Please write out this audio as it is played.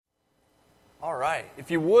All right.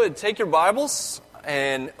 If you would, take your Bibles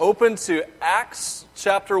and open to Acts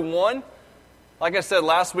chapter 1. Like I said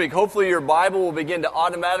last week, hopefully your Bible will begin to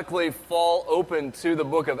automatically fall open to the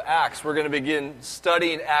book of Acts. We're going to begin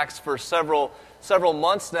studying Acts for several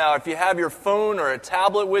months now. If you have your phone or a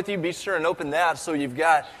tablet with you, be sure and open that so you've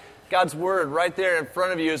got God's Word right there in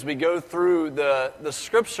front of you as we go through the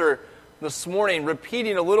Scripture this morning,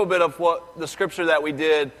 repeating a little bit of what the Scripture that we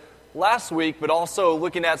did last week, but also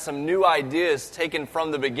looking at some new ideas taken from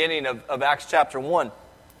the beginning of Acts chapter 1. A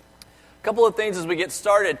couple of things as we get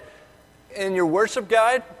started. In your worship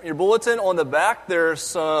guide, your bulletin on the back, there are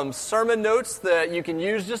some sermon notes that you can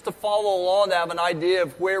use just to follow along to have an idea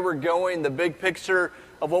of where we're going, the big picture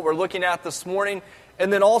of what we're looking at this morning,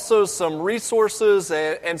 and then also some resources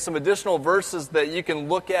and some additional verses that you can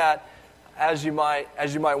look at as you might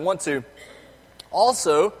want to.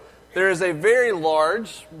 Also, there is a very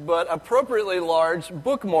large, but appropriately large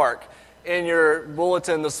bookmark in your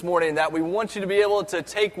bulletin this morning that we want you to be able to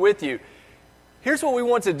take with you. Here's what we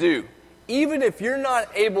want to do. Even if you're not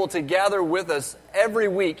able to gather with us every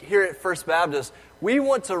week here at First Baptist, we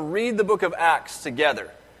want to read the book of Acts together.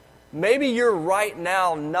 Maybe you're right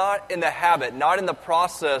now not in the habit, not in the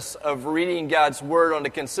process of reading God's Word on a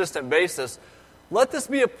consistent basis. Let this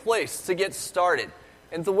be a place to get started.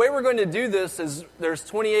 And the way we're going to do this is there's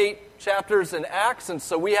 28 chapters in Acts, and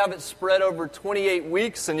so we have it spread over 28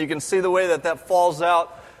 weeks, and you can see the way that falls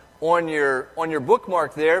out on your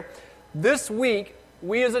bookmark there. This week,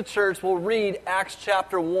 we as a church will read Acts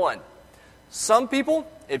chapter 1. Some people,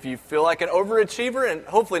 if you feel like an overachiever, and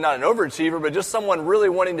hopefully not an overachiever, but just someone really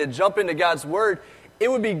wanting to jump into God's Word,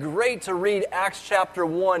 it would be great to read Acts chapter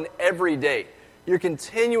 1 every day. You're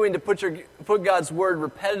continuing to put God's Word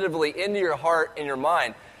repetitively into your heart and your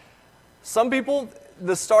mind. Some people,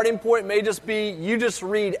 the starting point may just be you just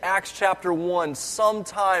read Acts chapter 1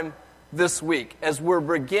 sometime this week as we're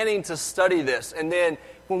beginning to study this. And then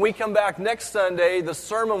when we come back next Sunday, the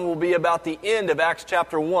sermon will be about the end of Acts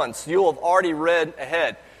chapter 1. So you'll have already read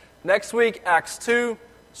ahead. Next week, Acts 2,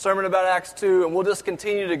 sermon about Acts 2, and we'll just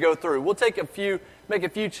continue to go through. We'll make a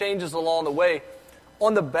few changes along the way.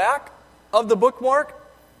 On the back of the bookmark,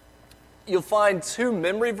 you'll find two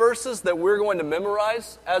memory verses that we're going to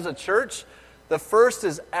memorize as a church. The first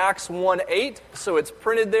is Acts 1:8, so it's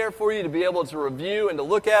printed there for you to be able to review and to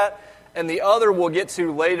look at. And the other we'll get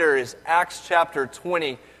to later is Acts chapter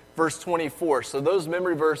 20, verse 24. So those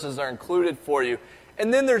memory verses are included for you.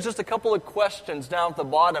 And then there's just a couple of questions down at the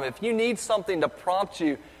bottom. If you need something to prompt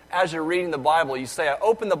you as you're reading the Bible, you say, I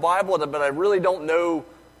opened the Bible, but I really don't know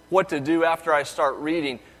what to do after I start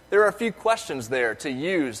reading. There are a few questions there to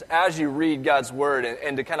use as you read God's Word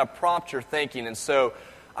and to kind of prompt your thinking. And so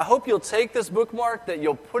I hope you'll take this bookmark, that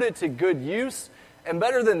you'll put it to good use, and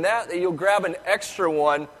better than that you'll grab an extra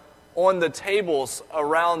one on the tables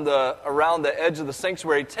around the edge of the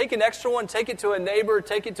sanctuary. Take an extra one, take it to a neighbor,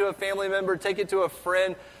 take it to a family member, take it to a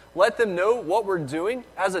friend. Let them know what we're doing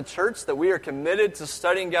as a church, that we are committed to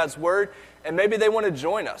studying God's Word, and maybe they want to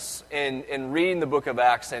join us in reading the book of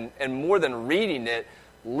Acts, and more than reading it,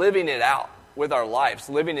 living it out with our lives,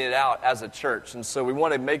 living it out as a church. And so we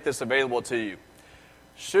want to make this available to you.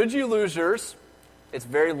 Should you lose yours, it's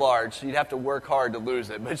very large. You'd have to work hard to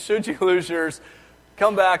lose it. But should you lose yours,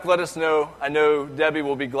 come back, let us know. I know Debbie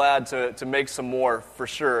will be glad to make some more for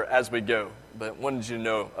sure as we go. But wanted you to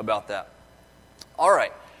know about that. All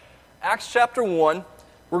right. Acts chapter 1.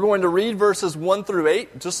 We're going to read verses 1 through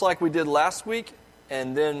 8, just like we did last week.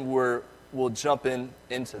 And then we'll jump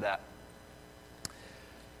into that.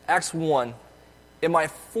 Acts 1. In my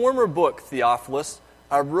former book, Theophilus,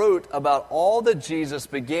 I wrote about all that Jesus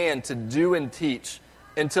began to do and teach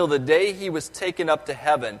until the day he was taken up to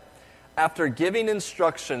heaven, after giving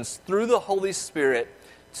instructions through the Holy Spirit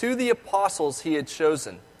to the apostles he had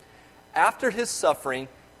chosen. After his suffering,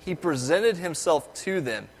 he presented himself to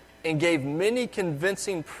them and gave many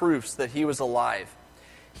convincing proofs that he was alive.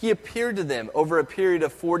 He appeared to them over a period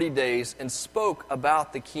of 40 days and spoke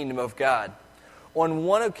about the kingdom of God. On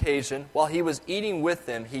one occasion, while he was eating with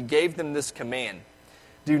them, he gave them this command: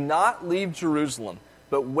 Do not leave Jerusalem,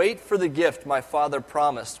 but wait for the gift my Father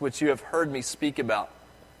promised, which you have heard me speak about.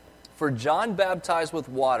 For John baptized with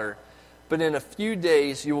water, but in a few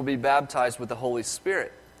days you will be baptized with the Holy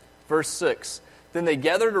Spirit. Verse 6, Then they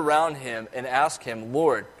gathered around him and asked him,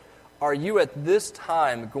 Lord, are you at this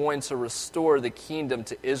time going to restore the kingdom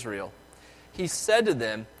to Israel? He said to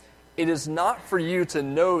them, It is not for you to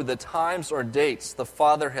know the times or dates the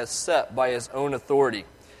Father has set by his own authority,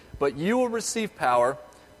 but you will receive power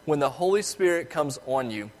when the Holy Spirit comes on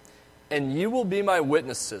you, and you will be my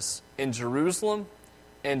witnesses in Jerusalem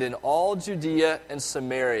and in all Judea and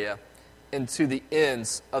Samaria and to the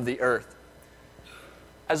ends of the earth.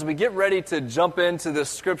 As we get ready to jump into this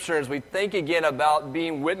scripture, as we think again about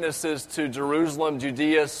being witnesses to Jerusalem,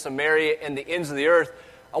 Judea, Samaria, and the ends of the earth,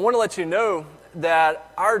 I want to let you know that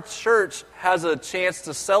our church has a chance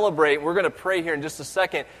to celebrate. We're going to pray here in just a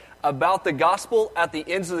second about the gospel at the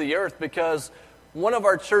ends of the earth, because one of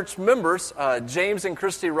our church members, James and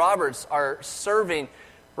Christy Roberts, are serving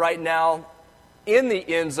right now in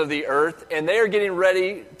the ends of the earth, and they are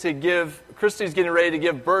Christy's getting ready to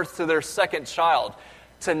give birth to their second child.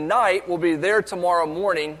 Tonight, we'll be there tomorrow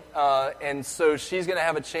morning, and so she's going to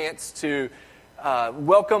have a chance to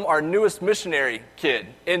welcome our newest missionary kid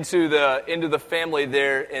into the family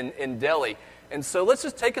there in Delhi. And so let's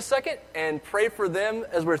just take a second and pray for them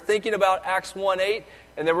as we're thinking about Acts 1:8,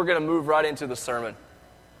 and then we're going to move right into the sermon.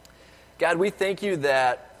 God, we thank you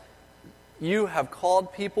that you have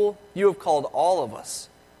called people, you have called all of us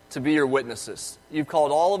to be your witnesses. You've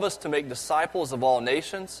called all of us to make disciples of all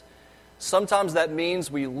nations. Sometimes that means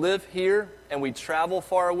we live here and we travel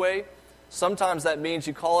far away. Sometimes that means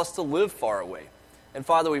you call us to live far away. And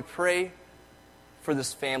Father, we pray for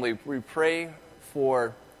this family. We pray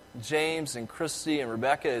for James and Christy and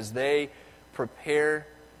Rebecca as they prepare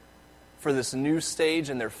for this new stage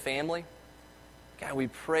in their family. God, we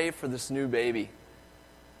pray for this new baby,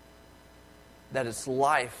 that its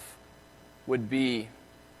life would be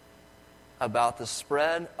about the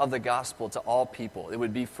spread of the gospel to all people. It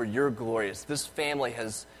would be for your glory. This family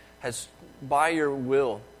has, by your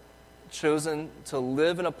will, chosen to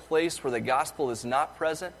live in a place where the gospel is not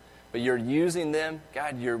present, but you're using them.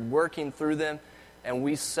 God, you're working through them, and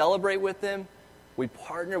we celebrate with them. We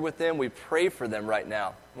partner with them. We pray for them right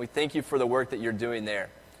now. We thank you for the work that you're doing there.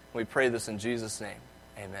 We pray this in Jesus' name.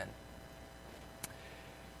 Amen.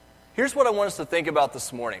 Here's what I want us to think about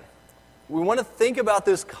this morning. We want to think about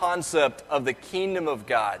this concept of the kingdom of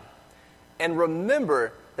God, and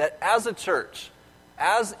remember that as a church,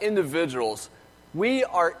 as individuals, we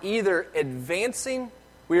are either advancing,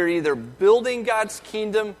 we are either building God's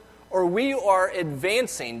kingdom, or we are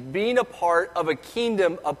advancing, being a part of a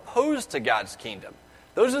kingdom opposed to God's kingdom.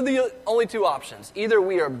 Those are the only two options. Either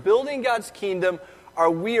we are building God's kingdom, or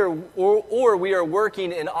we are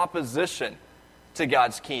working in opposition to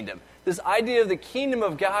God's kingdom. This idea of the kingdom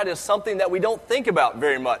of God is something that we don't think about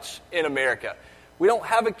very much in America. We don't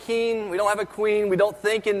have a king, we don't have a queen, we don't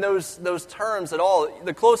think in those terms at all.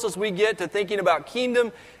 The closest we get to thinking about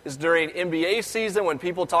kingdom is during NBA season when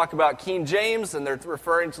people talk about King James and they're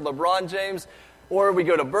referring to LeBron James, or we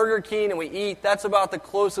go to Burger King and we eat. That's about the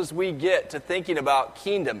closest we get to thinking about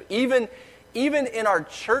kingdom. Even in our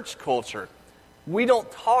church culture, we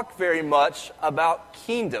don't talk very much about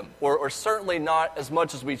kingdom, or certainly not as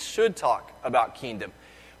much as we should talk about kingdom.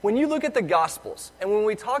 When you look at the Gospels, and when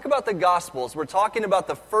we talk about the Gospels, we're talking about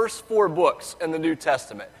the first 4 books in the New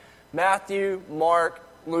Testament, Matthew, Mark,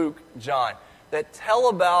 Luke, John, that tell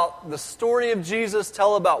about the story of Jesus,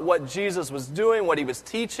 tell about what Jesus was doing, what he was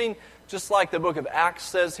teaching, just like the book of Acts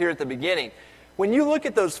says here at the beginning. When you look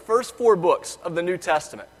at those first 4 books of the New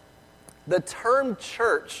Testament, the term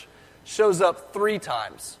church shows up 3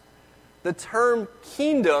 times. The term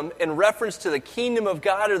kingdom, in reference to the kingdom of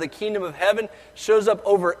God or the kingdom of heaven, shows up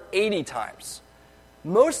over 80 times.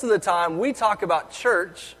 Most of the time we talk about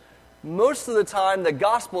church, most of the time the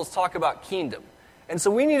Gospels talk about kingdom. And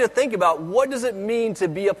so we need to think about, what does it mean to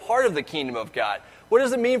be a part of the kingdom of God? What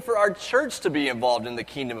does it mean for our church to be involved in the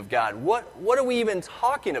kingdom of God? What are we even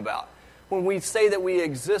talking about when we say that we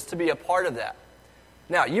exist to be a part of that?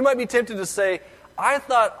 Now, you might be tempted to say, I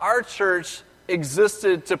thought our church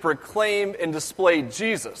existed to proclaim and display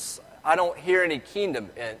Jesus. I don't hear any kingdom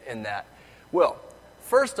in that. Well,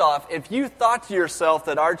 first off, if you thought to yourself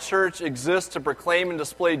that our church exists to proclaim and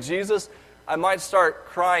display Jesus, I might start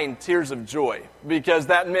crying tears of joy, because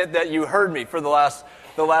that meant that you heard me for the last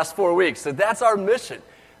 4 weeks. So that's our mission,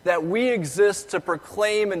 that we exist to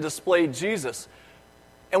proclaim and display Jesus.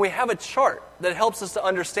 And we have a chart that helps us to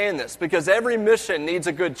understand this, because every mission needs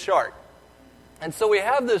a good chart. And so we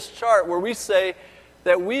have this chart where we say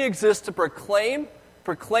that we exist to proclaim.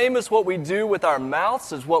 Proclaim is what we do with our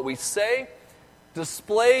mouths, is what we say.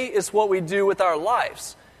 Display is what we do with our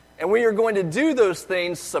lives. And we are going to do those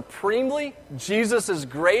things supremely. Jesus is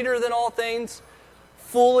greater than all things.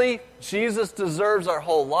 Fully, Jesus deserves our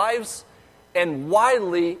whole lives. And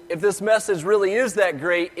widely, if this message really is that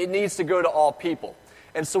great, it needs to go to all people.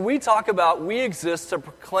 And so we talk about we exist to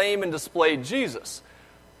proclaim and display Jesus.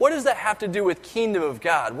 What does that have to do with kingdom of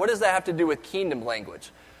God? What does that have to do with kingdom language?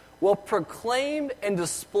 Well, proclaim and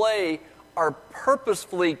display are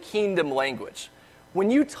purposefully kingdom language. When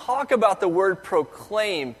you talk about the word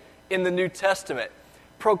proclaim in the New Testament,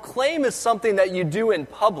 proclaim is something that you do in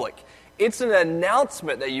public. It's an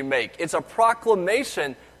announcement that you make. It's a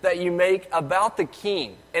proclamation that you make about the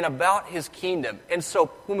King and about his kingdom. And so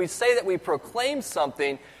when we say that we proclaim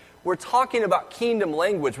something, we're talking about kingdom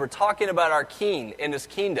language. We're talking about our King and his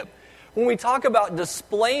kingdom. When we talk about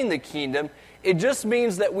displaying the kingdom, it just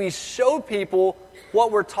means that we show people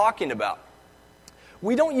what we're talking about.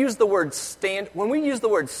 We don't use the word when we use the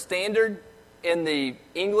word standard in the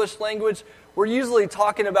English language, we're usually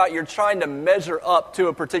talking about you're trying to measure up to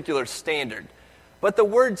a particular standard. But the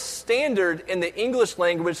word standard in the English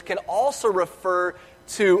language can also refer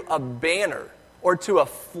to a banner or to a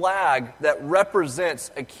flag that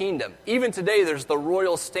represents a kingdom. Even today, there's the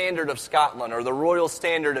Royal Standard of Scotland or the Royal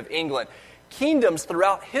Standard of England. Kingdoms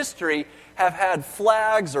throughout history have had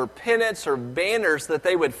flags or pennants or banners that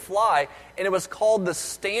they would fly, and it was called the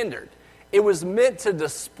standard. It was meant to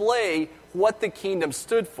display what the kingdom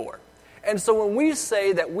stood for. And so when we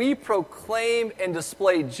say that we proclaim and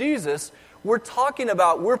display Jesus, we're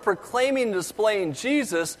proclaiming and displaying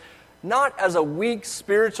Jesus not as a weak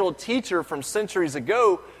spiritual teacher from centuries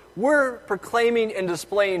ago. We're proclaiming and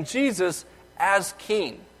displaying Jesus as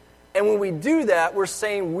King. And when we do that, we're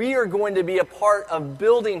saying we are going to be a part of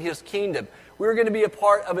building his kingdom. We're going to be a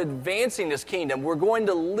part of advancing his kingdom. We're going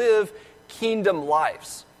to live kingdom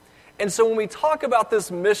lives. And so when we talk about this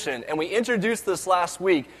mission, and we introduced this last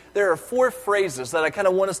week, there are 4 phrases that I kind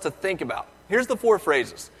of want us to think about. Here's the 4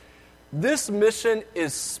 phrases. This mission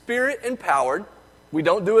is Spirit-empowered. We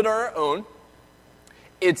don't do it on our own.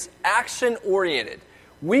 It's action-oriented.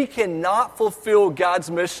 We cannot fulfill God's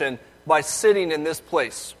mission by sitting in this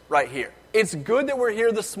place right here. It's good that we're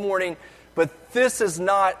here this morning, but this is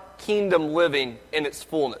not kingdom living in its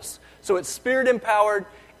fullness. So it's Spirit-empowered.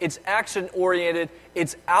 It's action-oriented.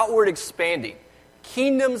 It's outward expanding.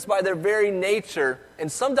 Kingdoms by their very nature,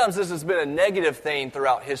 and sometimes this has been a negative thing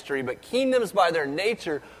throughout history, but kingdoms by their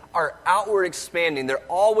nature are outward expanding. They're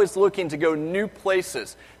always looking to go new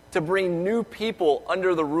places, to bring new people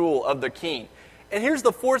under the rule of the King. And here's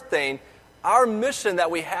the 4th thing. Our mission that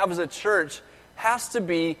we have as a church has to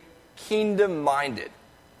be kingdom-minded.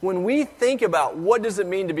 When we think about what does it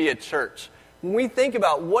mean to be a church, when we think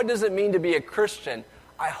about what does it mean to be a Christian,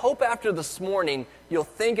 I hope after this morning you'll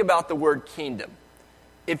think about the word kingdom.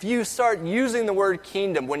 If you start using the word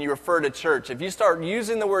kingdom when you refer to church, if you start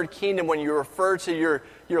using the word kingdom when you refer to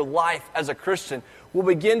your life as a Christian, we'll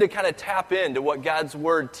begin to kind of tap into what God's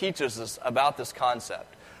word teaches us about this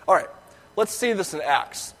concept. All right, let's see this in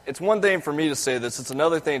Acts. It's one thing for me to say this. It's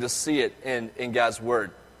another thing to see it in God's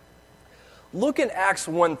word. Look in Acts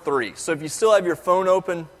 1:3. So if you still have your phone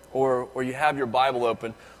open or you have your Bible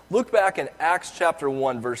open, look back in Acts chapter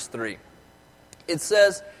 1, verse 3. It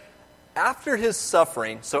says, after his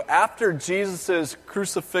suffering, so after Jesus'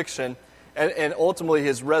 crucifixion and ultimately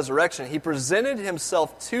his resurrection, he presented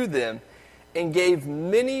himself to them and gave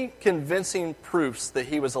many convincing proofs that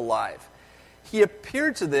he was alive. He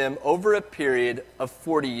appeared to them over a period of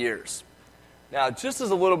 40 years. Now, just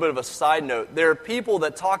as a little bit of a side note, there are people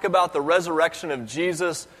that talk about the resurrection of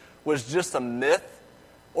Jesus was just a myth,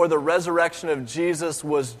 or the resurrection of Jesus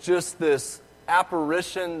was just this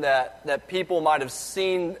apparition that people might have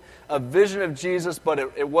seen a vision of Jesus, but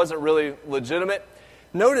it wasn't really legitimate.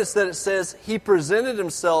 Notice that it says he presented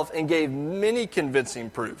himself and gave many convincing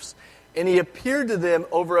proofs. And he appeared to them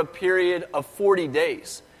over a period of 40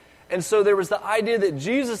 days. And so there was the idea that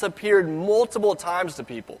Jesus appeared multiple times to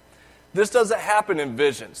people. This doesn't happen in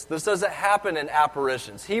visions. This doesn't happen in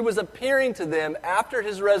apparitions. He was appearing to them after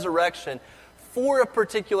his resurrection for a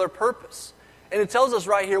particular purpose. And it tells us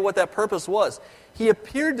right here what that purpose was. He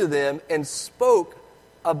appeared to them and spoke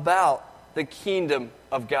about the kingdom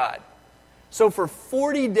of God. So for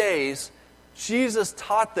 40 days, Jesus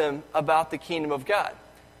taught them about the kingdom of God.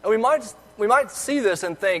 And we might see this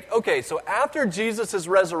and think, okay, so after Jesus'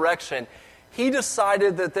 resurrection, he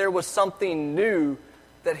decided that there was something new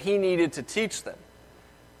that he needed to teach them.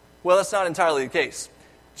 Well, that's not entirely the case.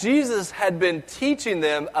 Jesus had been teaching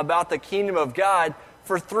them about the kingdom of God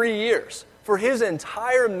for 3 years. For his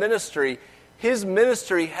entire ministry, his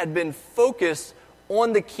ministry had been focused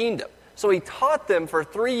on the kingdom. So he taught them for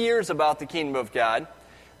 3 years about the kingdom of God.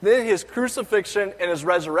 Then his crucifixion and his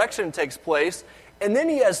resurrection takes place. And then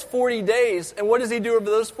he has 40 days. And what does he do over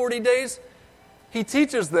those 40 days? He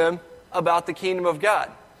teaches them about the kingdom of God.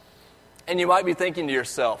 And you might be thinking to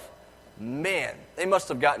yourself, man, they must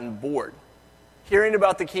have gotten bored hearing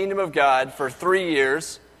about the kingdom of God for 3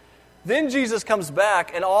 years. Then Jesus comes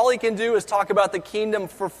back, and all he can do is talk about the kingdom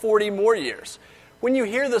for 40 more years. When you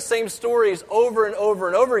hear the same stories over and over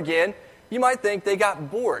and over again, you might think they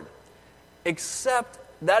got bored. Except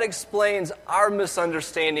that explains our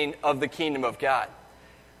misunderstanding of the kingdom of God.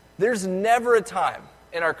 There's never a time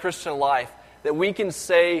in our Christian life that we can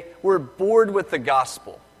say we're bored with the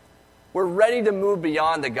gospel. We're ready to move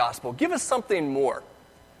beyond the gospel. Give us something more.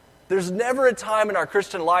 There's never a time in our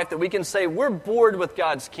Christian life that we can say we're bored with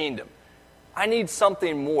God's kingdom. I need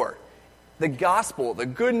something more. The gospel, the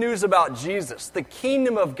good news about Jesus, the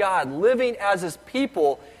kingdom of God, living as His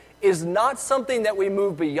people, is not something that we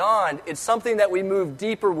move beyond. It's something that we move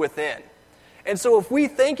deeper within. And so if we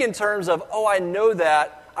think in terms of, oh, I know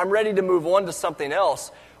that, I'm ready to move on to something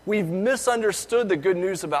else, we've misunderstood the good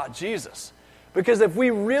news about Jesus. Because if we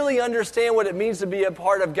really understand what it means to be a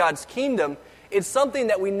part of God's kingdom, it's something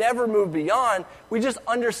that we never move beyond. We just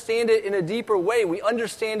understand it in a deeper way. We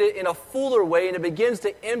understand it in a fuller way, and it begins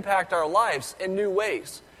to impact our lives in new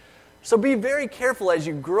ways. So be very careful as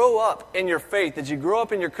you grow up in your faith, as you grow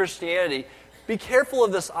up in your Christianity. Be careful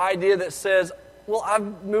of this idea that says, well,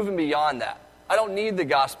 I'm moving beyond that. I don't need the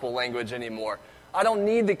gospel language anymore. I don't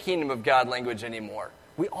need the kingdom of God language anymore.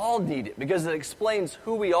 We all need it because it explains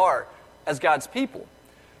who we are as God's people.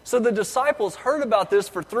 So the disciples heard about this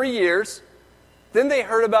for 3 years. Then they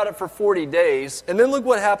heard about it for 40 days. And then look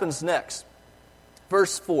what happens next.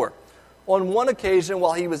 Verse 4. On one occasion,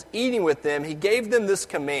 while He was eating with them, He gave them this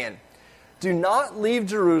command: do not leave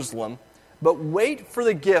Jerusalem, but wait for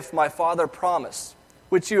the gift my Father promised,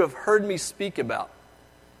 which you have heard me speak about.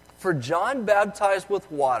 For John baptized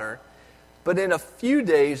with water, but in a few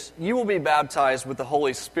days you will be baptized with the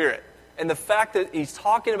Holy Spirit. And the fact that he's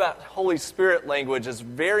talking about Holy Spirit language is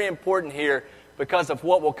very important here because of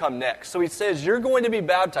what will come next. So he says, you're going to be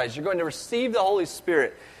baptized. You're going to receive the Holy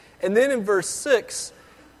Spirit. And then in verse 6,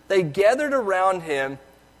 they gathered around Him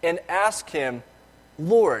and asked Him,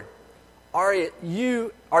 Lord, are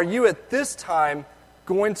you at this time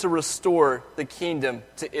going to restore the kingdom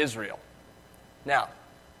to Israel? Now,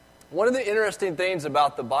 one of the interesting things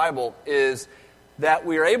about the Bible is that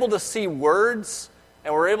we are able to see words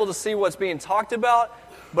and we're able to see what's being talked about,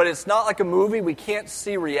 but it's not like a movie. We can't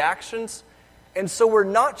see reactions. And so we're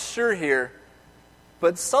not sure here,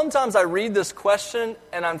 but sometimes I read this question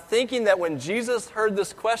and I'm thinking that when Jesus heard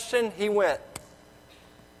this question, He went,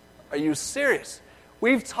 are you serious?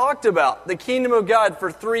 We've talked about the kingdom of God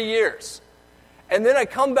for 3 years. And then I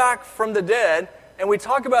come back from the dead and we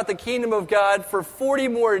talk about the kingdom of God for 40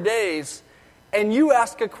 more days, and you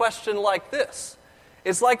ask a question like this.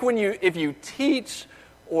 It's like if you teach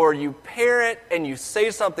or you parent and you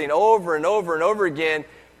say something over and over and over again,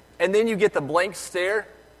 and then you get the blank stare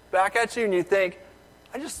back at you and you think,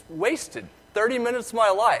 I just wasted 30 minutes of my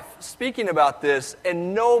life speaking about this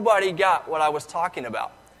and nobody got what I was talking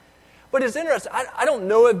about. But it's interesting. I don't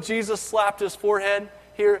know if Jesus slapped His forehead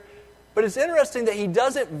here, but it's interesting that He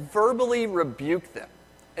doesn't verbally rebuke them.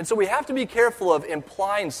 And so we have to be careful of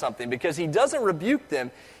implying something because He doesn't rebuke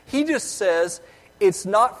them. He just says, it's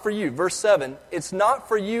not for you. Verse 7, it's not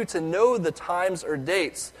for you to know the times or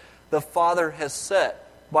dates the Father has set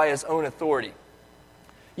by His own authority.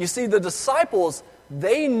 You see, the disciples,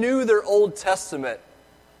 they knew their Old Testament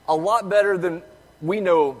a lot better than we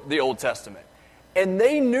know the Old Testament. And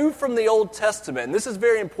they knew from the Old Testament, and this is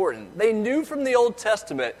very important, they knew from the Old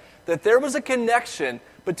Testament that there was a connection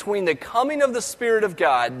between the coming of the Spirit of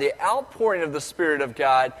God, the outpouring of the Spirit of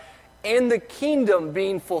God, and the kingdom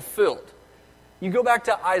being fulfilled. You go back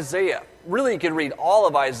to Isaiah. Really, you could read all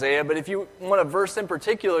of Isaiah, but if you want a verse in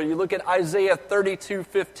particular, you look at Isaiah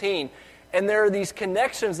 32:15, and there are these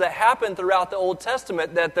connections that happen throughout the Old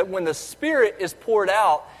Testament that when the Spirit is poured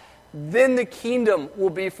out, then the kingdom will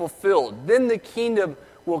be fulfilled. Then the kingdom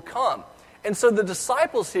will come. And so the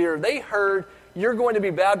disciples here, they heard, you're going to be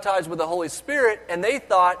baptized with the Holy Spirit, and they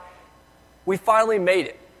thought, we finally made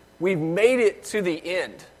it. We've made it to the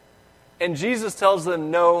end. And Jesus tells them,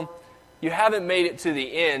 no, you haven't made it to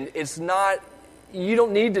the end. It's not, you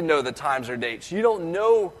don't need to know the times or dates. You don't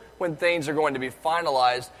know when things are going to be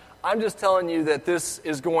finalized. I'm just telling you that this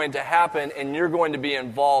is going to happen, and you're going to be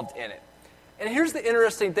involved in it. And here's the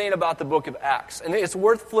interesting thing about the book of Acts, and it's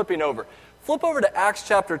worth flipping over. Flip over to Acts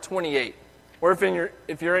chapter 28, or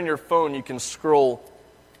if you're in your phone, you can scroll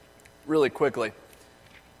really quickly.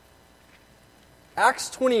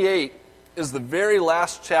 Acts 28 is the very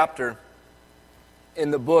last chapter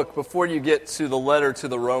in the book before you get to the letter to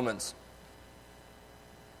the Romans.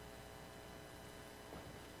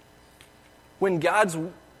 When God's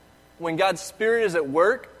Spirit is at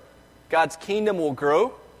work, God's kingdom will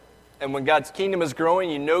grow. And when God's kingdom is growing,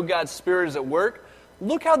 you know God's Spirit is at work.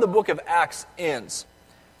 Look how the book of Acts ends.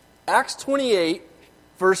 Acts 28,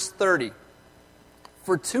 verse 30.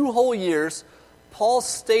 For 2 whole years, Paul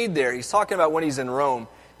stayed there. He's talking about when he's in Rome.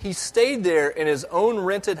 He stayed there in his own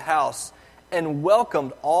rented house and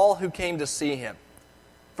welcomed all who came to see him.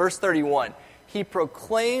 Verse 31, he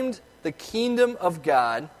proclaimed the kingdom of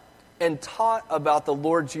God and taught about the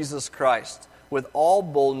Lord Jesus Christ with all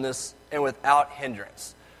boldness and without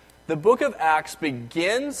hindrance. The book of Acts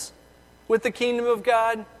begins with the kingdom of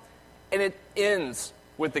God, and it ends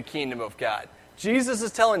with the kingdom of God. Jesus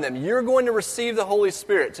is telling them, you're going to receive the Holy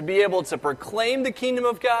Spirit to be able to proclaim the kingdom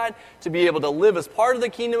of God, to be able to live as part of the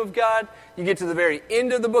kingdom of God. You get to the very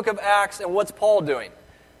end of the book of Acts, and what's Paul doing?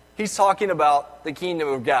 He's talking about the kingdom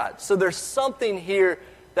of God. So there's something here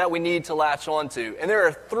that we need to latch onto. And there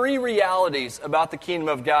are three realities about the kingdom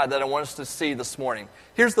of God that I want us to see this morning.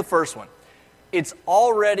 Here's the first one. It's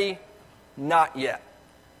already, not yet.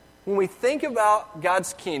 When we think about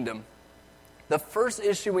God's kingdom, the first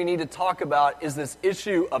issue we need to talk about is this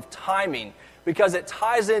issue of timing, because it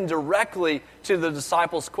ties in directly to the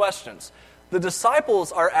disciples' questions. The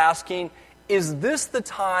disciples are asking, is this the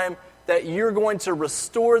time that you're going to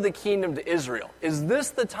restore the kingdom to Israel? Is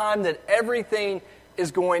this the time that everything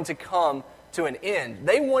is going to come to an end?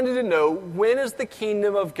 They wanted to know, when is the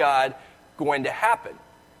kingdom of God going to happen?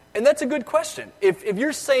 And that's a good question. If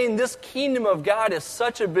you're saying this kingdom of God is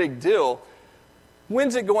such a big deal,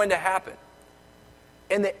 when's it going to happen?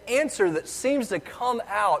 And the answer that seems to come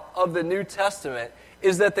out of the New Testament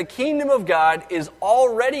is that the kingdom of God is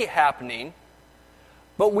already happening,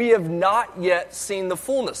 but we have not yet seen the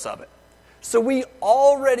fullness of it. So we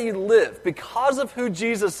already live, because of who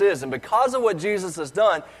Jesus is and because of what Jesus has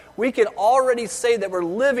done, we can already say that we're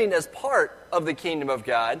living as part of the kingdom of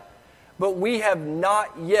God, but we have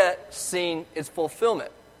not yet seen its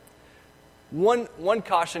fulfillment. One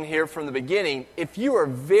caution here from the beginning, if you are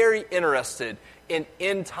very interested in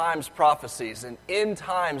end times prophecies and end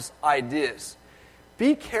times ideas,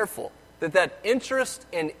 be careful that interest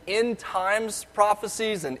in end times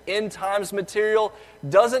prophecies and end times material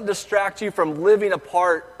doesn't distract you from living a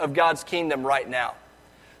part of God's kingdom right now.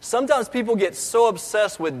 Sometimes people get so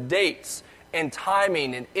obsessed with dates and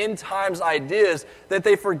timing and end times ideas that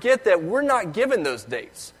they forget that we're not given those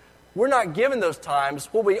dates. We're not given those times.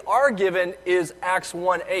 What we are given is Acts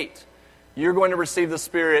 1:8. You're going to receive the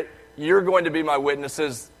Spirit. You're going to be my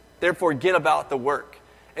witnesses. Therefore, get about the work.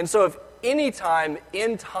 And so if any time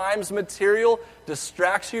end times material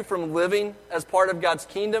distracts you from living as part of God's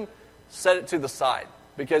kingdom, set it to the side,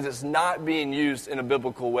 because it's not being used in a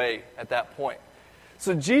biblical way at that point.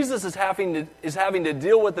 So Jesus is having to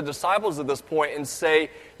deal with the disciples at this point and say,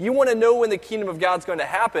 you want to know when the kingdom of God's going to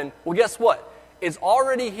happen? Well, guess what? It's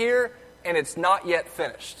already here, and it's not yet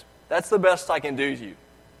finished. That's the best I can do to you.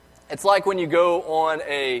 It's like when you go on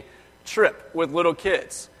a trip with little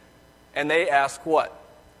kids, and they ask what?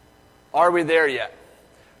 Are we there yet?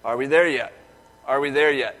 Are we there yet? Are we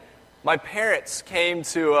there yet? My parents came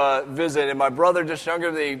to visit, and my brother, just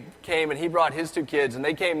younger, they came, and he brought his two kids, and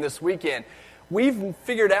they came this weekend. We've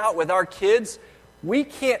figured out with our kids, we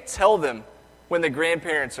can't tell them when the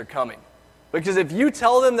grandparents are coming. Because if you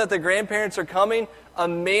tell them that the grandparents are coming,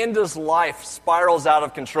 Amanda's life spirals out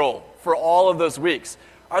of control for all of those weeks.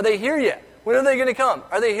 Are they here yet? When are they going to come?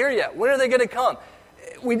 Are they here yet? When are they going to come?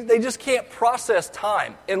 They just can't process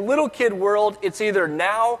time. In little kid world, it's either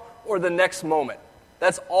now or the next moment.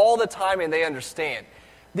 That's all the timing they understand.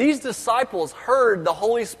 These disciples heard the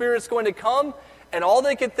Holy Spirit's going to come, and all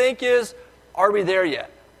they could think is, are we there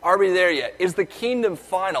yet? Are we there yet? Is the kingdom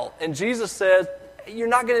final? And Jesus says, you're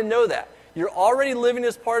not going to know that. You're already living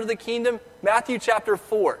as part of the kingdom. Matthew chapter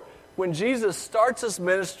 4, when Jesus starts his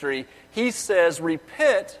ministry, he says,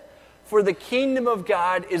 repent, for the kingdom of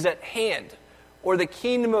God is at hand, or the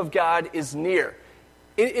kingdom of God is near.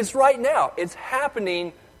 It's right now. It's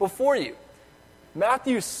happening before you.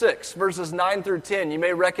 Matthew 6, verses 9 through 10, you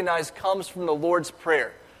may recognize, comes from the Lord's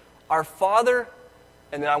Prayer. Our Father,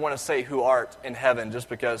 and then I want to say who art in heaven, just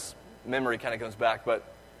because memory kind of comes back, but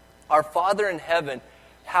our Father in heaven,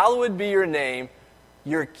 hallowed be your name,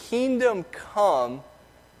 your kingdom come,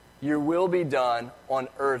 your will be done on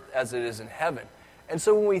earth as it is in heaven. And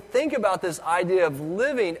so when we think about this idea of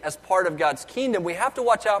living as part of God's kingdom, we have to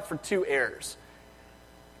watch out for two errors.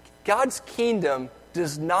 God's kingdom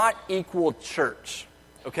does not equal church,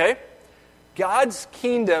 okay? God's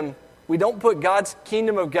kingdom, we don't put God's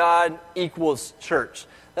kingdom of God equals church.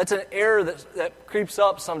 That's an error that creeps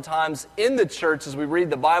up sometimes in the church as we read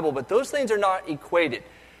the Bible, but those things are not equated.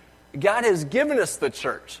 God has given us the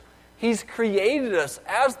church. He's created us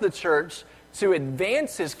as the church to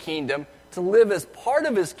advance his kingdom, to live as part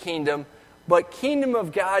of his kingdom, but kingdom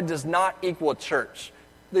of God does not equal church.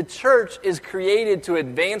 The church is created to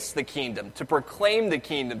advance the kingdom, to proclaim the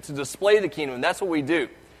kingdom, to display the kingdom, and that's what we do.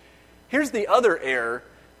 Here's the other error.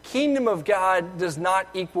 kingdom of God does not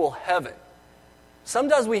equal heaven.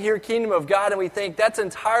 Sometimes we hear kingdom of God and we think that's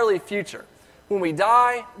entirely future. When we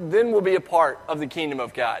die, then we'll be a part of the kingdom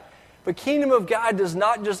of God. But kingdom of God does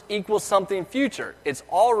not just equal something future. It's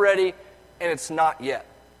already and it's not yet.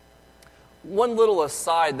 One little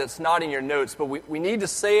aside that's not in your notes, but we need to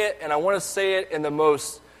say it, and I want to say it in the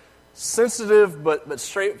most sensitive but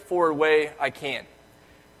straightforward way I can.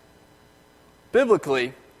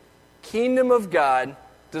 Biblically, kingdom of God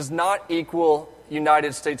does not equal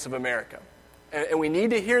United States of America. And we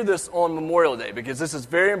need to hear this on Memorial Day because this is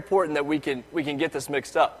very important that we can get this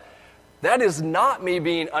mixed up. That is not me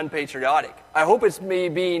being unpatriotic. I hope it's me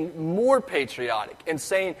being more patriotic and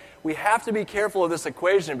saying we have to be careful of this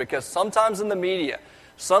equation because sometimes in the media,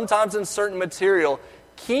 sometimes in certain material,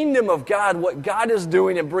 kingdom of God, what God is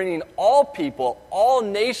doing in bringing all people, all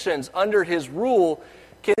nations under His rule,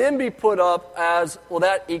 can then be put up as, well,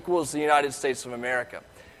 that equals the United States of America.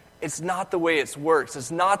 It's not the way it works.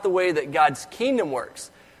 It's not the way that God's kingdom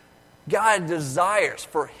works. God desires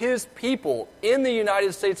for His people in the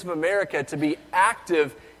United States of America to be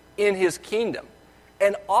active in His kingdom.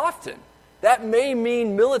 And often, that may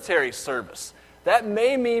mean military service. That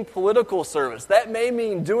may mean political service. That may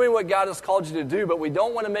mean doing what God has called you to do, but we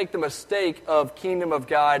don't want to make the mistake of kingdom of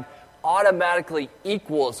God automatically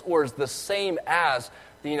equals or is the same as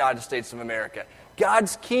the United States of America.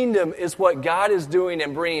 God's kingdom is what God is doing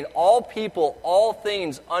and bringing all people, all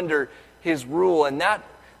things under His rule. And that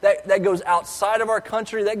goes outside of our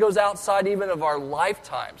country. That goes outside even of our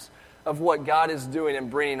lifetimes of what God is doing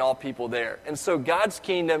and bringing all people there. And so God's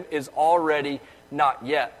kingdom is already not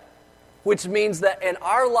yet. Which means that in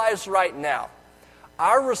our lives right now,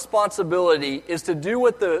 our responsibility is to do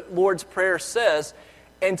what the Lord's Prayer says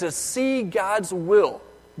and to see God's will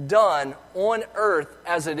done on earth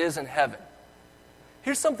as it is in heaven.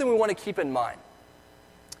 Here's something we want to keep in mind.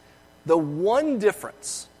 The one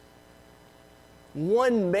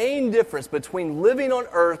main difference between living on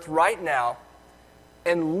earth right now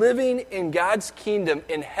and living in God's kingdom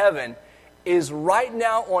in heaven is right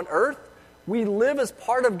now on earth, we live as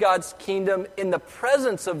part of God's kingdom in the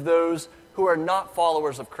presence of those who are not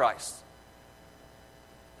followers of Christ.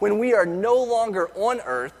 When we are no longer on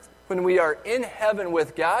earth, when we are in heaven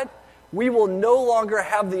with God, we will no longer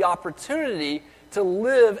have the opportunity to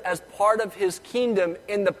live as part of His kingdom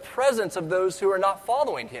in the presence of those who are not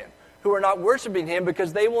following Him, who are not worshiping Him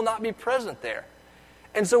because they will not be present there.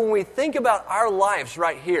 And so when we think about our lives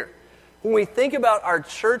right here, when we think about our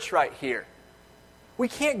church right here, we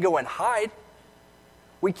can't go and hide.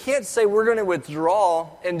 We can't say we're going to withdraw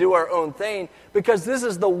and do our own thing because this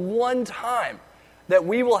is the one time that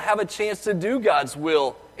we will have a chance to do God's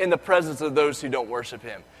will in the presence of those who don't worship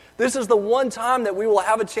Him. This is the one time that we will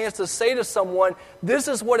have a chance to say to someone, this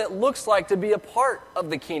is what it looks like to be a part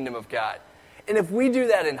of the kingdom of God. And if we do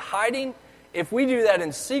that in hiding, if we do that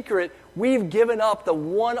in secret, we've given up the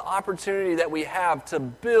one opportunity that we have to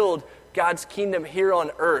build God's kingdom here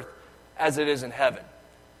on earth as it is in heaven.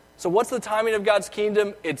 So what's the timing of God's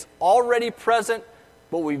kingdom? It's already present,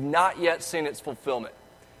 but we've not yet seen its fulfillment.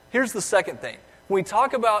 Here's the second thing. When we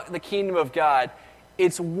talk about the kingdom of God,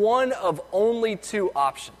 it's one of only two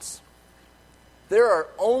options. There are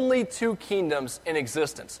only two kingdoms in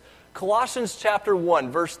existence. Colossians chapter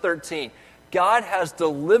 1, verse 13. God has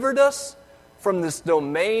delivered us from this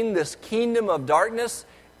domain, this kingdom of darkness,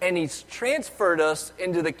 and He's transferred us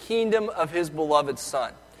into the kingdom of His beloved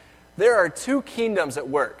Son. There are two kingdoms at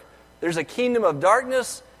work. There's a kingdom of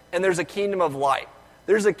darkness and there's a kingdom of light.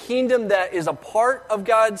 There's a kingdom that is a part of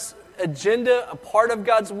God's agenda, a part of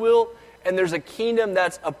God's will, and there's a kingdom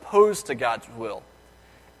that's opposed to God's will.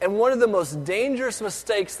 And one of the most dangerous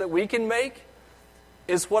mistakes that we can make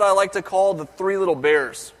is what I like to call the three little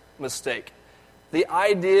bears mistake. The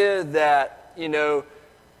idea that,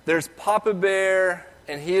 there's Papa Bear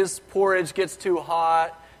and his porridge gets too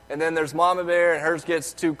hot, and then there's Mama Bear and hers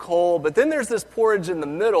gets too cold, but then there's this porridge in the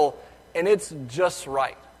middle and it's just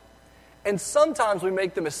right. And sometimes we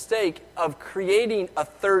make the mistake of creating a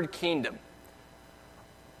third kingdom.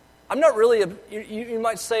 You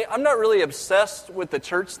might say, I'm not really obsessed with the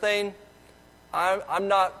church thing. I'm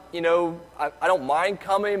not, I don't mind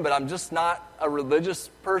coming, but I'm just not a religious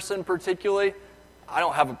person particularly. I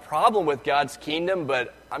don't have a problem with God's kingdom,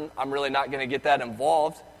 but I'm really not going to get that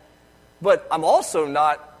involved. But I'm also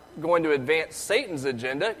not going to advance Satan's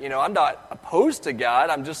agenda. I'm not opposed to God.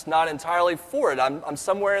 I'm just not entirely for it. I'm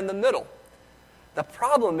somewhere in the middle. The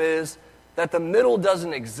problem is that the middle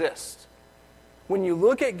doesn't exist. When you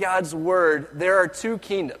look at God's word, there are two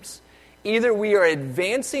kingdoms. Either we are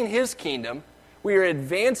advancing His kingdom, we are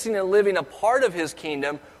advancing and living a part of His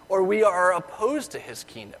kingdom, or we are opposed to his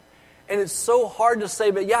kingdom. And it's so hard to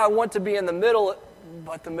say, but yeah, I want to be in the middle,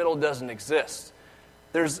 but the middle doesn't exist.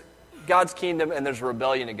 There's God's kingdom and there's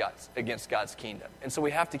rebellion against God's kingdom. And so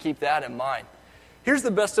we have to keep that in mind. Here's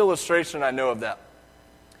the best illustration I know of that.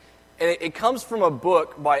 And it comes from a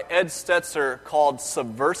book by Ed Stetzer called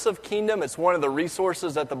Subversive Kingdom. It's one of the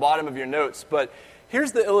resources at the bottom of your notes. But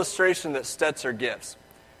here's the illustration that Stetzer gives.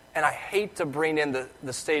 And I hate to bring in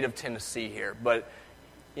the state of Tennessee here, but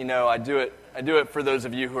I do it for those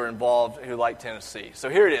of you who are involved who like Tennessee. So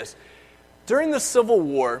here it is. During the Civil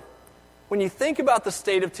War, when you think about the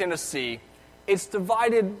state of Tennessee, it's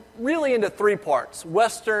divided really into three parts: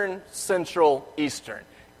 Western, Central, Eastern.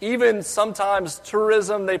 Even sometimes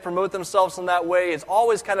tourism, they promote themselves in that way. It's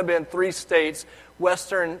always kind of been three states: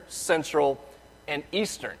 Western, Central, and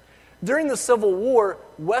Eastern. During the Civil War,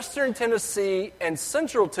 Western Tennessee and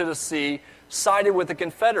Central Tennessee sided with the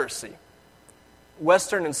Confederacy.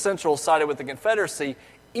 Western and Central sided with the Confederacy.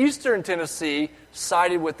 Eastern Tennessee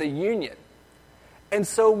sided with the Union. And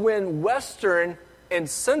so when Western and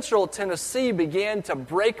Central Tennessee began to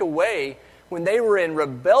break away, when they were in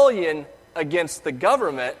rebellion against the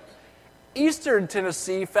government, Eastern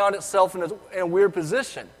Tennessee found itself in a weird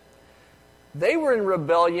position. They were in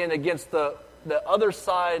rebellion against the other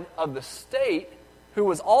side of the state, who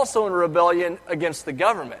was also in rebellion against the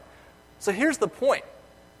government. So here's the point.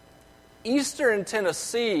 Eastern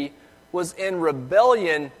Tennessee was in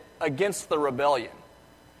rebellion against the rebellion.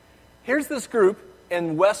 Here's this group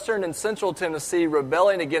in Western and Central Tennessee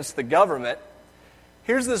rebelling against the government.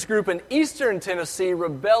 Here's this group in Eastern Tennessee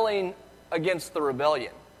rebelling against the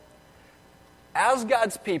rebellion. As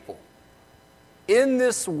God's people, in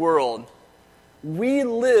this world, we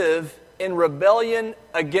live in rebellion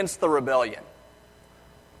against the rebellion.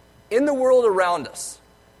 In the world around us,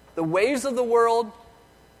 the ways of the world,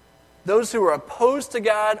 those who are opposed to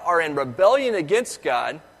God are in rebellion against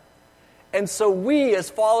God. And so we, as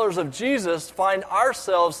followers of Jesus, find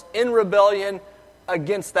ourselves in rebellion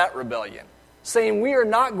against that rebellion, saying we are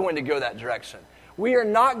not going to go that direction. We are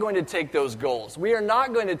not going to take those goals. We are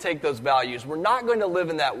not going to take those values. We're not going to live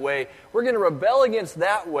in that way. We're going to rebel against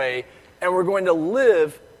that way, and we're going to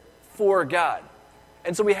live for God.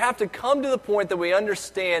 And so we have to come to the point that we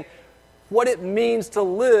understand what it means to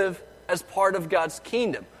live as part of God's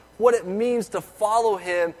kingdom, what it means to follow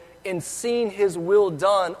Him in seeing His will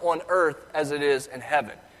done on earth as it is in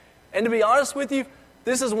heaven. And to be honest with you,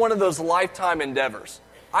 this is one of those lifetime endeavors.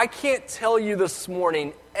 I can't tell you this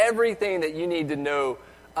morning everything that you need to know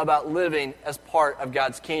about living as part of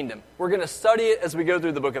God's kingdom. We're going to study it as we go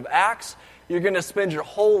through the book of Acts. You're going to spend your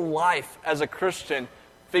whole life as a Christian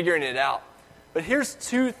figuring it out. But here's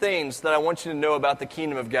two things that I want you to know about the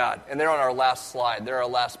kingdom of God. And they're on our last slide. They're our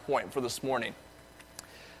last point for this morning.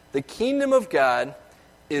 The kingdom of God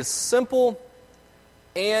is simple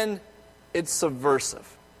and it's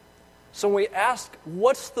subversive. So when we ask,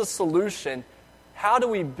 what's the solution? How do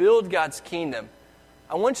we build God's kingdom?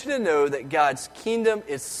 I want you to know that God's kingdom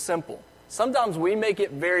is simple. Sometimes we make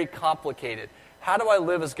it very complicated. How do I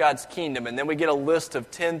live as God's kingdom? And then we get a list of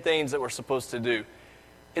 10 things that we're supposed to do.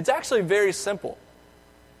 It's actually very simple.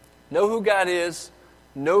 Know who God is,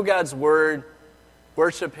 know God's word,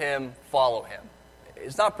 worship Him, follow Him.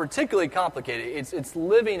 It's not particularly complicated. It's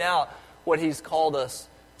living out what He's called us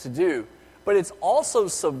to do. But it's also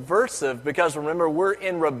subversive because, remember, we're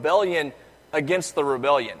in rebellion against the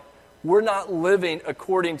rebellion. We're not living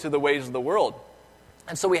according to the ways of the world.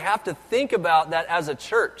 And so we have to think about that as a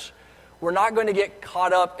church. We're not going to get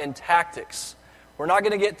caught up in tactics. We're not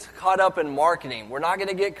going to get caught up in marketing. We're not going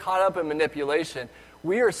to get caught up in manipulation.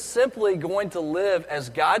 We are simply going to live as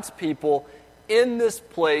God's people in this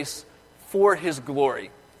place for His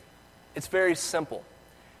glory. It's very simple.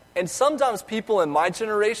 And sometimes people in my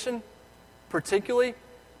generation, particularly,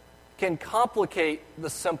 can complicate the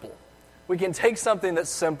simple. We can take something that's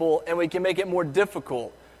simple and we can make it more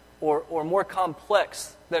difficult or more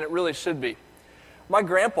complex than it really should be. My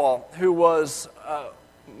grandpa, who was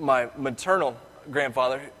my maternal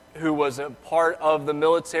grandfather, who was a part of the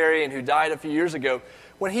military and who died a few years ago,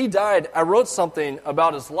 when he died, I wrote something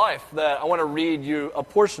about his life that I want to read you a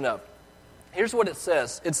portion of. Here's what it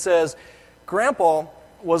says. It says, Grandpa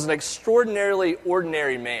was an extraordinarily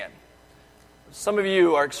ordinary man. Some of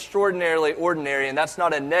you are extraordinarily ordinary, and that's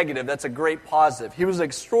not a negative, that's a great positive. He was an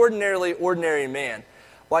extraordinarily ordinary man.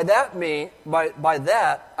 By that,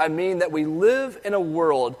 I mean that we live in a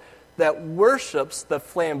world that worships the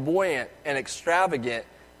flamboyant and extravagant,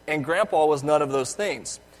 and Grandpa was none of those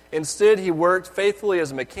things. Instead, he worked faithfully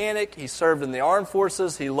as a mechanic. He served in the armed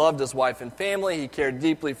forces. He loved his wife and family. He cared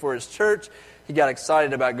deeply for his church. He got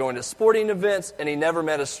excited about going to sporting events, and he never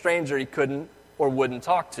met a stranger he couldn't or wouldn't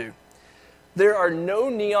talk to. There are no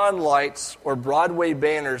neon lights or Broadway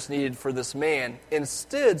banners needed for this man.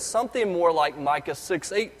 Instead, something more like Micah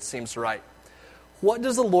 6:8 seems right. What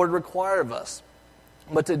does the Lord require of us?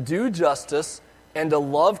 But to do justice and to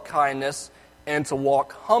love kindness and to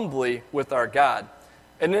walk humbly with our God.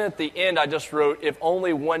 And then at the end, I just wrote, if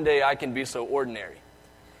only one day I can be so ordinary.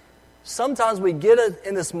 Sometimes we get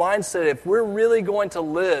in this mindset, if we're really going to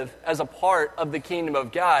live as a part of the kingdom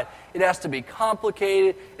of God, it has to be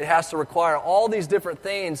complicated, it has to require all these different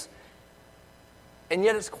things, and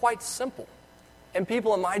yet it's quite simple. And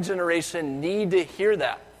people in my generation need to hear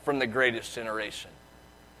that from the greatest generation.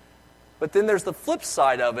 But then there's the flip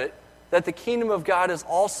side of it, that the kingdom of God is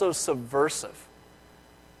also subversive.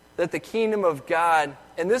 That the kingdom of God,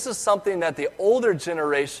 and this is something that the older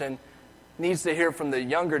generation needs to hear from the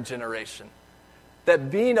younger generation, that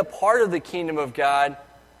being a part of the kingdom of God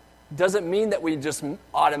doesn't mean that we just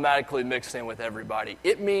automatically mix in with everybody.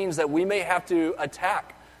 It means that we may have to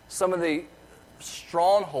attack some of the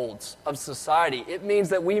strongholds of society. It means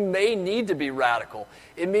that we may need to be radical.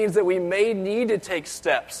 It means that we may need to take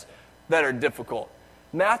steps that are difficult.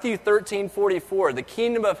 Matthew 13:44, the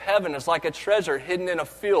kingdom of heaven is like a treasure hidden in a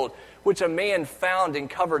field, which a man found and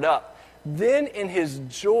covered up. Then in his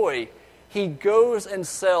joy, he goes and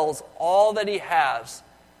sells all that he has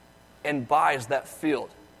and buys that field.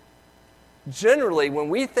 Generally, when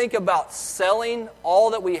we think about selling all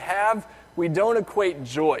that we have, we don't equate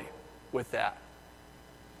joy with that.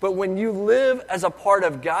 But when you live as a part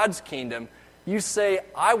of God's kingdom, you say,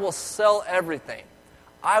 I will sell everything.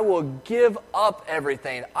 I will give up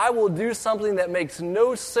everything. I will do something that makes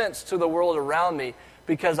no sense to the world around me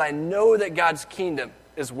because I know that God's kingdom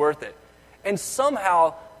is worth it. And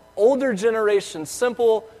somehow, older generation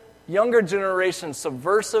simple, younger generation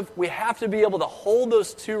subversive, we have to be able to hold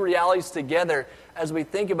those two realities together as we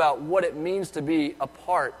think about what it means to be a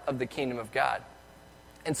part of the kingdom of God.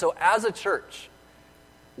 And so as a church,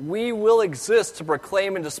 we will exist to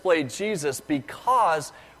proclaim and display Jesus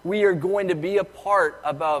because we are going to be a part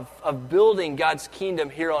of building God's kingdom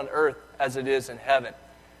here on earth as it is in heaven.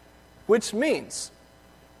 Which means,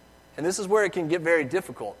 and this is where it can get very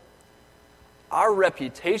difficult, our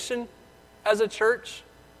reputation as a church,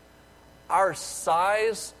 our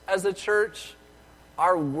size as a church,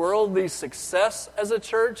 our worldly success as a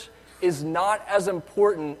church is not as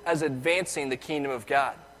important as advancing the kingdom of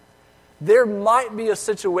God. There might be a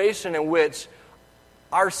situation in which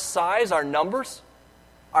our size, our numbers,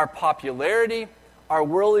 our popularity, our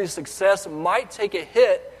worldly success might take a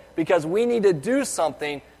hit because we need to do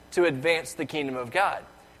something to advance the kingdom of God.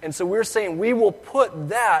 And so we're saying we will put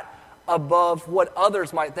that above what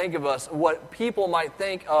others might think of us, what people might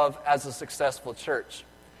think of as a successful church.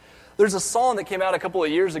 There's a song that came out a couple of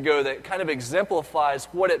years ago that kind of exemplifies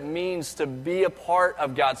what it means to be a part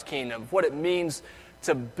of God's kingdom, what it means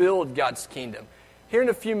to build God's kingdom. Here in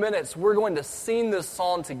a few minutes, we're going to sing this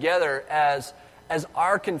song together as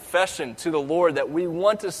our confession to the Lord that we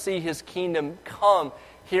want to see His kingdom come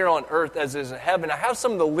here on earth as it is in heaven. I have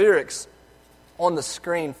some of the lyrics on the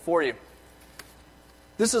screen for you.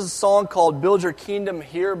 This is a song called Build Your Kingdom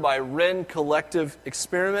Here by Wren Collective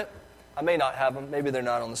Experiment. I may not have them. Maybe they're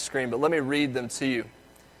not on the screen, but let me read them to you.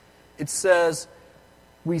 It says,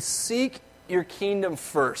 we seek your kingdom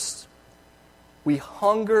first. We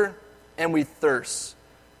hunger and we thirst.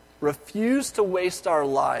 Refuse to waste our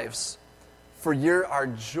lives, for you're our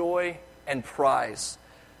joy and prize.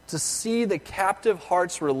 To see the captive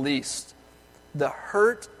hearts released, the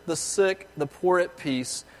hurt, the sick, the poor at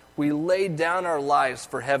peace, we lay down our lives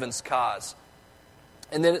for heaven's cause.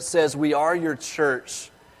 And then it says, we are your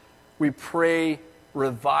church. We pray,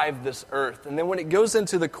 revive this earth. And then when it goes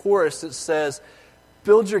into the chorus, it says,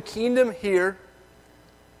 build your kingdom here.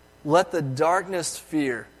 Let the darkness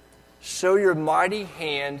fear. Show your mighty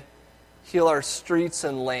hand. Heal our streets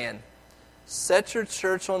and land. Set your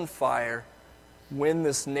church on fire. Win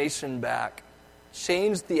this nation back.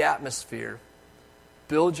 Change the atmosphere.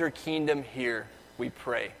 Build your kingdom here, we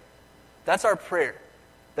pray. That's our prayer.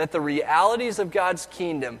 That the realities of God's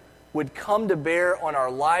kingdom would come to bear on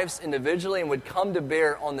our lives individually and would come to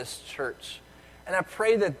bear on this church. And I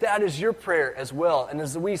pray that that is your prayer as well. And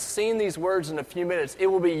as we sing these words in a few minutes, it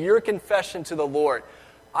will be your confession to the Lord.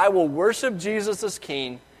 I will worship Jesus as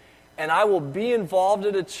King, and I will be involved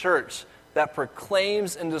in a church that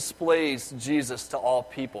proclaims and displays Jesus to all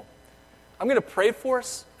people. I'm going to pray for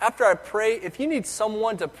us. After I pray, if you need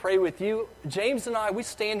someone to pray with you, James and I, we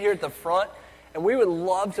stand here at the front, And we would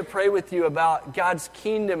love to pray with you about God's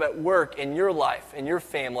kingdom at work in your life, in your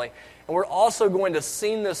family. And we're also going to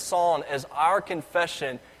sing this song as our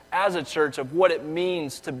confession as a church of what it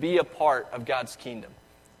means to be a part of God's kingdom.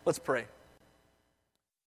 Let's pray.